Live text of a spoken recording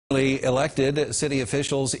Newly elected city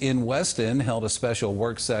officials in Weston held a special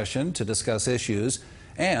work session to discuss issues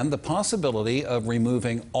and the possibility of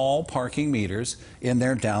removing all parking meters in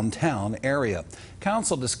their downtown area.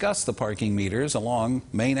 Council discussed the parking meters along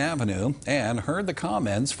Main Avenue and heard the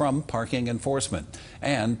comments from parking enforcement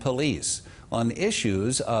and police on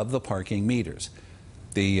issues of the parking meters.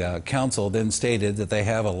 The council then stated that they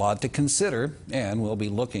have a lot to consider and will be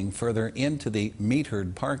looking further into the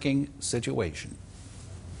metered parking situation.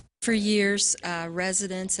 For years,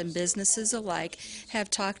 residents and businesses alike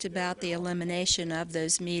have talked about the elimination of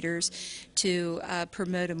those meters to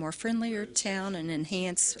promote a more friendlier town and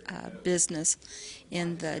enhance business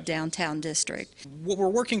in the downtown district. What we're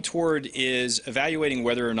working toward is evaluating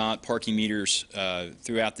whether or not parking meters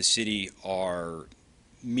throughout the city are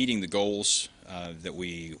meeting the goals that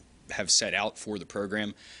we have set out for the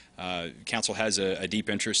program. Council has a deep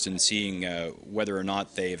interest in seeing whether or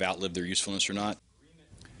not they've outlived their usefulness or not.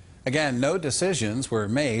 Again, no decisions were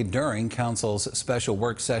made during Council's special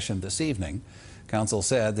work session this evening. Council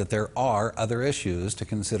said that there are other issues to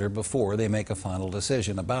consider before they make a final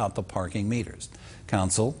decision about the parking meters.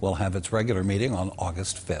 Council will have its regular meeting on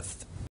August 5th.